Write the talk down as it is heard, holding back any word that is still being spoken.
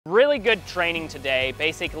really good training today.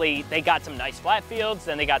 Basically, they got some nice flat fields,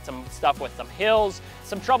 then they got some stuff with some hills,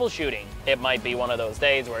 some troubleshooting. It might be one of those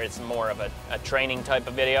days where it's more of a training type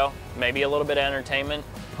of video, maybe a little bit of entertainment.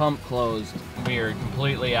 Pump closed. We are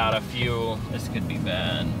completely out of fuel. This could be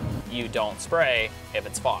bad. You don't spray if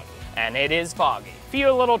it's foggy, and it is foggy. Few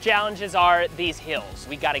little challenges are these hills.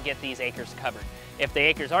 We gotta get these acres covered. If the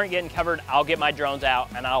acres aren't getting covered, I'll get my drones out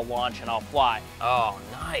and I'll launch and I'll fly. Oh,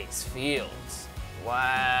 nice fields.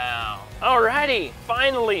 Wow. Alrighty,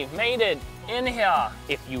 finally made it in here.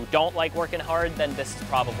 If you don't like working hard, then this is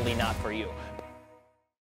probably not for you.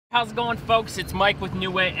 How's it going, folks? It's Mike with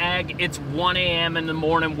New Way Ag. It's 1 a.m. in the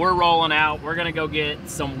morning. We're rolling out. We're gonna go get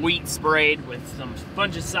some wheat sprayed with some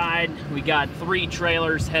fungicide. We got 3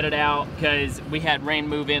 trailers headed out because we had rain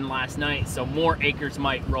move in last night, so more acres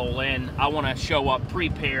might roll in. I wanna show up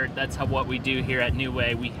prepared. That's what we do here at New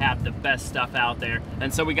Way. We have the best stuff out there.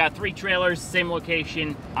 And so we got 3 trailers, same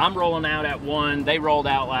location. I'm rolling out at 1. They rolled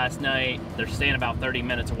out last night. They're staying about 30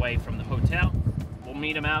 minutes away from the hotel. We'll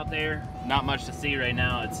meet them out there. Not much to see right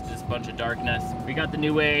now. It's just a bunch of darkness. We got the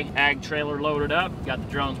New Way Ag trailer loaded up. Got the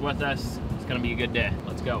drones with us. It's gonna be a good day.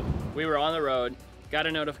 Let's go. We were on the road, got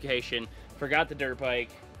a notification, forgot the dirt bike,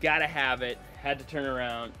 gotta have it, had to turn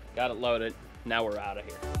around, got it loaded. Now we're out of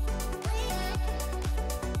here.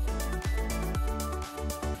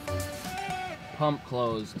 Pump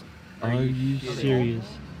closed. Are you serious?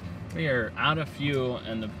 We are out of fuel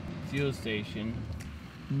in the fuel station.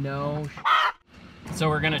 No. So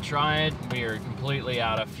we're gonna try it. We are completely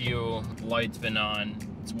out of fuel. Light's been on.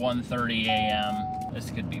 It's 1:30 a.m.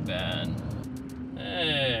 This could be bad.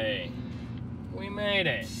 Hey, we made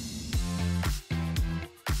it.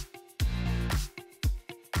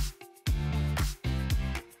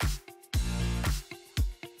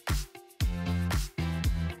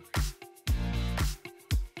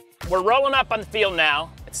 We're rolling up on the field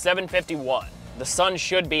now. It's 7:51. The sun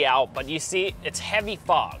should be out, but you see, it's heavy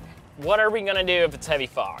fog. What are we gonna do if it's heavy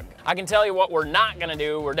fog? I can tell you what we're not gonna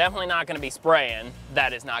do. We're definitely not gonna be spraying.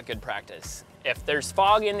 That is not good practice. If there's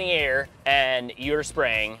fog in the air and you're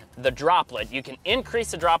spraying, the droplet, you can increase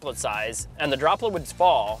the droplet size and the droplet would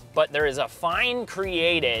fall, but there is a fine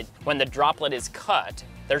created when the droplet is cut.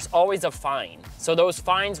 There's always a fine. So those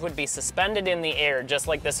fines would be suspended in the air just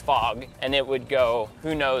like this fog, and it would go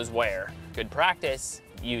who knows where. Good practice,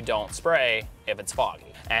 you don't spray if it's foggy.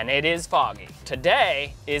 And it is foggy.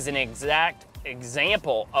 Today is an exact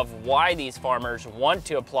example of why these farmers want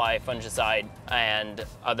to apply fungicide and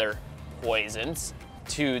other poisons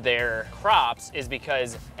to their crops is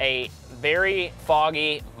because a very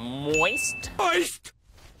foggy, moist,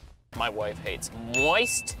 my wife hates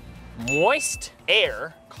moist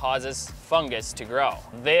air causes fungus to grow.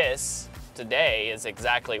 This today is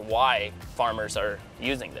exactly why farmers are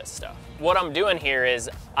using this stuff. What I'm doing here is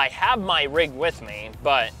I have my rig with me,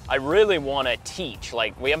 but I really want to teach.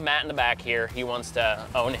 Like, we have Matt in the back here. He wants to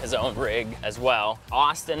own his own rig as well.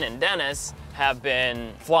 Austin and Dennis have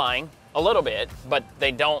been flying a little bit, but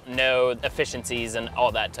they don't know efficiencies and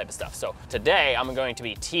all that type of stuff. So today I'm going to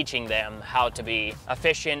be teaching them how to be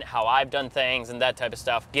efficient, how I've done things and that type of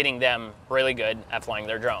stuff, getting them really good at flying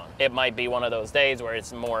their drone. It might be one of those days where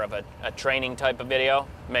it's more of a training type of video,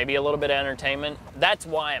 maybe a little bit of entertainment. That's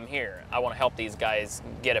why I'm here. I want to help these guys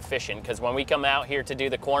get efficient, because when we come out here to do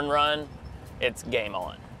the corn run, it's game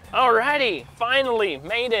on. Alrighty, finally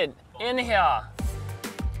made it in here.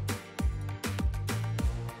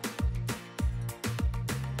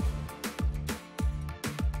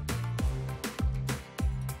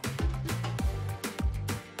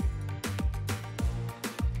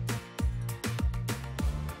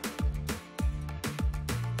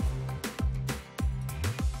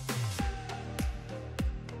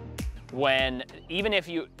 Even if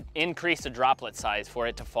you increase the droplet size for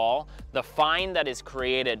it to fall, the fine that is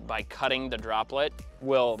created by cutting the droplet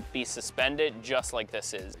will be suspended just like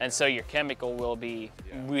this is. And so your chemical will be,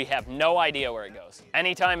 we have no idea where it goes.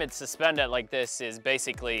 Anytime it's suspended like this is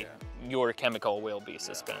basically your chemical will be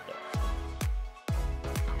suspended.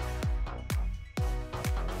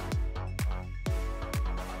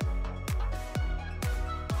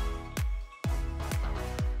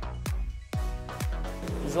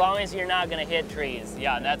 As long as you're not gonna hit trees,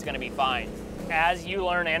 yeah, that's gonna be fine. As you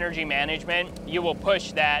learn energy management, you will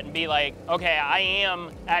push that and be like, okay, I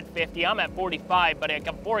am at 50, I'm at 45, but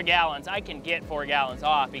at 4 gallons, I can get 4 gallons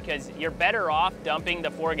off, because you're better off dumping the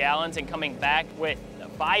 4 gallons and coming back with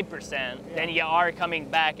 5% than you are coming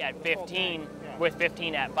back at 15 with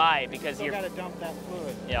 15 at 5, because you gotta dump that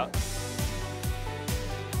fluid. Yeah.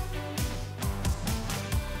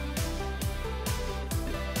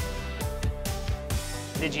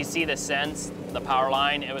 Did you see the sense the power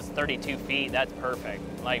line, it was 32 feet. That's perfect.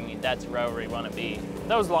 Like, I mean, that's where we want to be.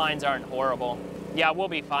 Those lines aren't horrible. Yeah, we'll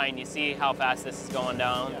be fine. You see how fast this is going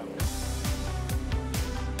down? Yeah.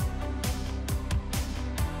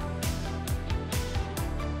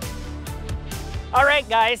 All right,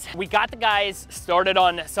 guys, we got the guys started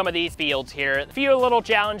on some of these fields here. A few little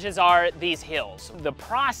challenges are these hills. The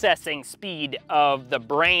processing speed of the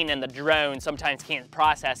brain and the drone sometimes can't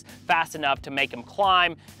process fast enough to make them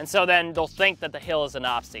climb, and so then they'll think that the hill is an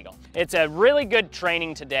obstacle. It's a really good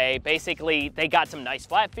training today. Basically, they got some nice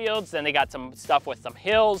flat fields, then they got some stuff with some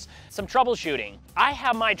hills, some troubleshooting. I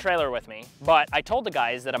have my trailer with me, but I told the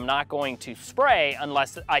guys that I'm not going to spray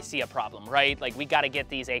unless I see a problem, right? Like, we gotta get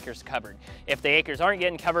these acres covered. If the acres aren't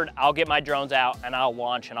getting covered, I'll get my drones out and I'll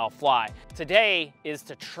launch and I'll fly. Today is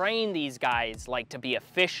to train these guys like to be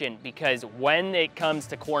efficient, because when it comes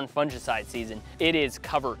to corn fungicide season, it is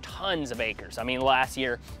cover tons of acres. I mean, last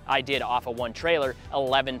year I did off of one trailer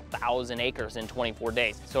 11,000 acres in 24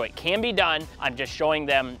 days. So it can be done. I'm just showing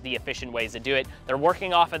them the efficient ways to do it. They're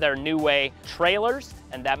working off of their New Way trailers,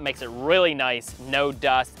 and that makes it really nice. No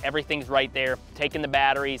dust, everything's right there. Taking the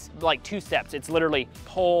batteries, like 2 steps. It's literally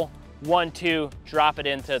pull, 1, 2, drop it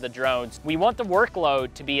into the drones. We want the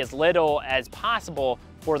workload to be as little as possible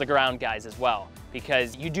for the ground guys as well,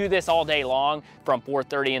 because you do this all day long from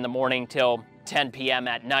 4:30 in the morning till 10 p.m.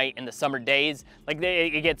 at night in the summer days. Like,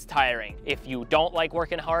 it gets tiring. If you don't like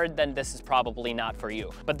working hard, then this is probably not for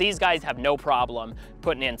you. But these guys have no problem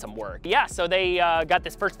putting in some work. Yeah, so they got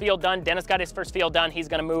this first field done. Dennis got his first field done. He's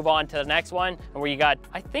gonna move on to the next one, where you got,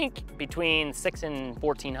 I think, between 600 and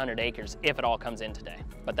 1,400 acres, if it all comes in today.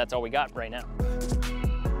 But that's all we got right now.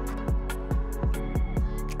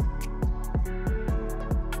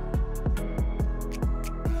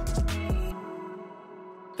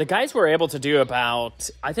 The guys were able to do about,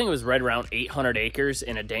 I think it was right around 800 acres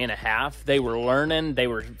in a day and a half. They were learning, they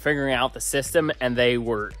were figuring out the system, and they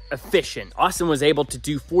were efficient. Austin was able to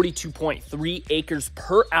do 42.3 acres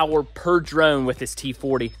per hour per drone with his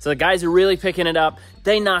T40. So the guys are really picking it up.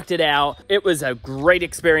 They knocked it out. It was a great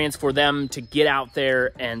experience for them to get out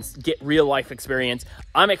there and get real life experience.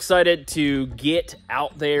 I'm excited to get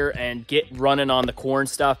out there and get running on the corn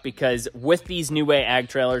stuff, because with these New Way ag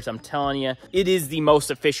trailers, I'm telling you, it is the most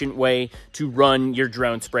efficient way to run your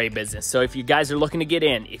drone spray business. So if you guys are looking to get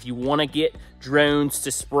in, if you want to get drones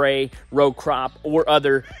to spray row crop or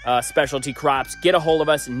other specialty crops, get a hold of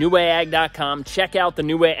us, newwayag.com. Check out the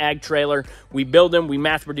New Way ag trailer. We build them, we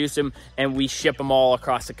mass produce them, and we ship them all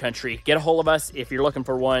across the country. Get a hold of us if you're looking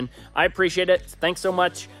for one. I appreciate it. Thanks so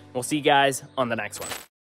much. We'll see you guys on the next one.